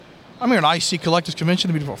I'm here at IC Collectors Convention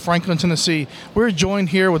in beautiful Franklin, Tennessee. We're joined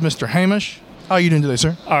here with Mr. Hamish. How are you doing today,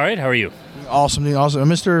 sir? All right, how are you? Awesome. And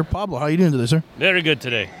Mr. Pablo, how are you doing today, sir? Very good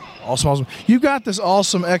today. Awesome. You've got this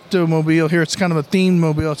awesome Ectomobile here. It's kind of a themed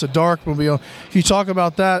mobile. It's a dark mobile. Can you talk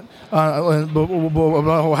about that,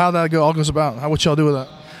 about how that all goes about? What y'all do with that?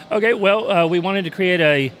 Okay, well, we wanted to create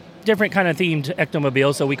a different kind of themed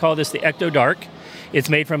Ectomobile, so we call this the Ecto Dark. It's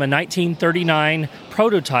made from a 1939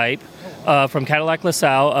 prototype from Cadillac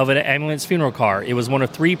LaSalle of an ambulance funeral car. It was one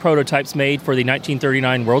of 3 prototypes made for the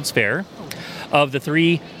 1939 World's Fair. Of the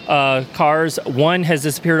 3 cars, one has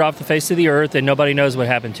disappeared off the face of the earth and nobody knows what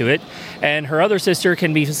happened to it. And her other sister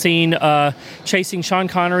can be seen chasing Sean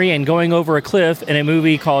Connery and going over a cliff in a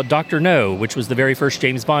movie called Dr. No, which was the very first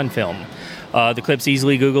James Bond film. The clip's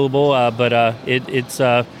easily Googleable, but it's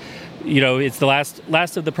the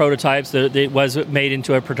last of the prototypes. It was made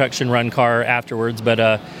into a production run car afterwards,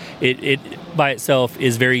 but it by itself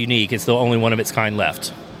is very unique. It's the only one of its kind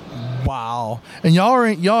left. Wow. And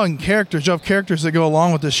y'all in characters. You have characters that go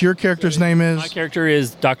along with this. Your character's name is? My character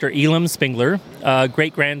is Dr. Elam Spengler,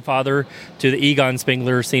 great-grandfather to the Egon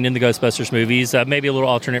Spengler seen in the Ghostbusters movies, maybe a little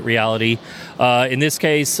alternate reality. In this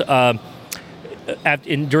case, during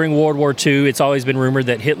World War II, it's always been rumored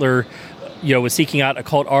that Hitler was seeking out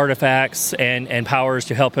occult artifacts and powers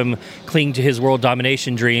to help him cling to his world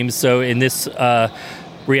domination dreams. So in this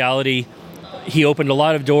reality, he opened a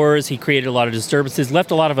lot of doors, he created a lot of disturbances,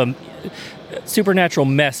 left a lot of a supernatural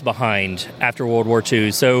mess behind after World War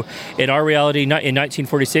II. So in our reality, in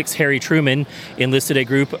 1946, Harry Truman enlisted a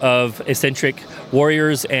group of eccentric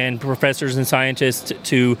warriors and professors and scientists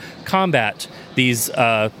to combat these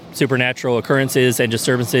supernatural occurrences and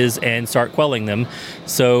disturbances and start quelling them.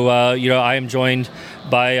 So, I am joined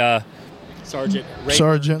by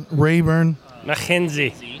Sergeant Rayburn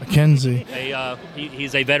Mackenzie.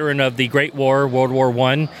 He's a veteran of the Great War, World War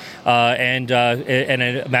I, and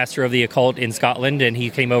a master of the occult in Scotland, and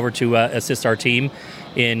he came over to assist our team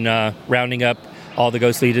in rounding up all the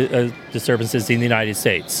ghostly disturbances in the United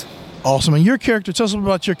States. Awesome. And your character, tell us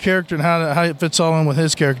about your character and how it fits all in with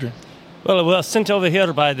his character. Well, I was sent over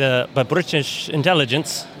here by British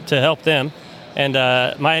intelligence to help them. And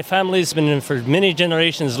my family's been for many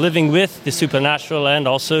generations living with the supernatural and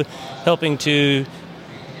also helping to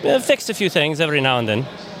fix a few things every now and then.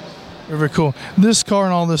 Very cool. This car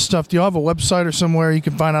and all this stuff, do you have a website or somewhere you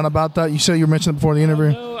can find out about that? You said you mentioned it before the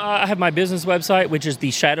interview. I have my business website, which is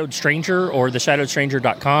The Shadowed Stranger, or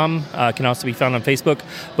theshadowedstranger.com. Can also be found on Facebook.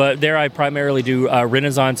 But there I primarily do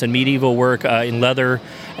Renaissance and medieval work in leather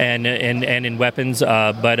and in weapons.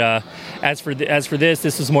 But as for this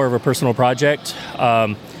is more of a personal project.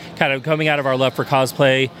 Kind of coming out of our love for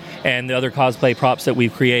cosplay and the other cosplay props that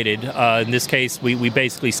we've created. In this case, we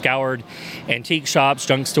basically scoured antique shops,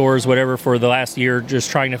 junk stores, whatever, for the last year,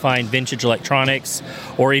 just trying to find vintage electronics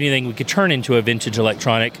or anything we could turn into a vintage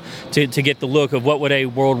electronic to get the look of what would a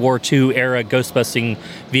World War II era ghost-busting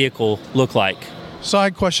vehicle look like.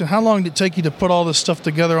 Side question, how long did it take you to put all this stuff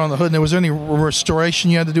together on the hood? And was there any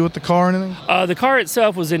restoration you had to do with the car or anything? The car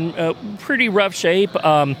itself was in pretty rough shape.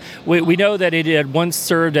 We know that it had once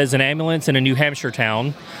served as an ambulance in a New Hampshire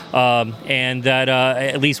town, and that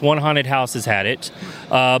at least one haunted house has had it.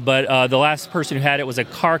 But the last person who had it was a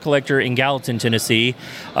car collector in Gallatin, Tennessee,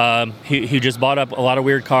 who just bought up a lot of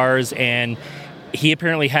weird cars, and he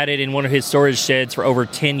apparently had it in one of his storage sheds for over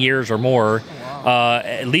 10 years or more.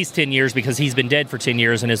 At least 10 years, because he's been dead for 10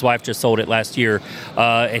 years and his wife just sold it last year,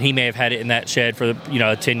 and he may have had it in that shed for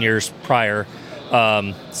 10 years prior.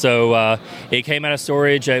 So it came out of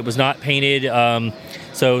storage. It was not painted,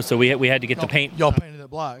 so we had to get the paint. Y'all painted it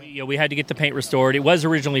black. We had to get the paint restored. It was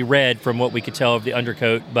originally red from what we could tell of the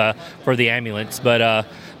undercoat for the ambulance, but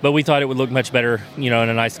we thought it would look much better, in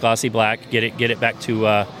a nice glossy black. Get it back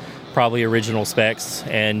to probably original specs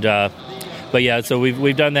and. But yeah, so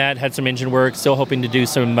we've done that, had some engine work, still hoping to do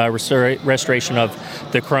some restoration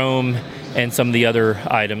of the chrome and some of the other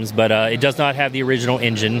items, but it does not have the original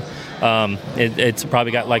engine. It's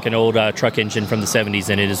probably got like an old truck engine from the 70s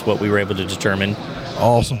in it, is what we were able to determine.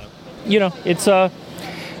 Awesome. It's a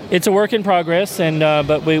work in progress, and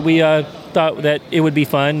but we thought that it would be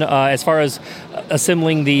fun. As far as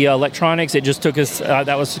assembling the electronics, it just took us,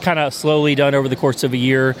 that was kind of slowly done over the course of a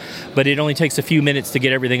year, but it only takes a few minutes to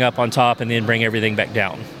get everything up on top and then bring everything back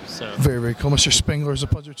down. So. Very, very cool. Mr. Spengler, it's a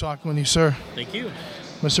pleasure talking with you, sir. Thank you.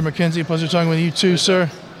 Mr. McKenzie, pleasure talking with you too, sir.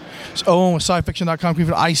 It's Owen with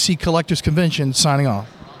SciFiction.com, IC Collectors Convention, signing off.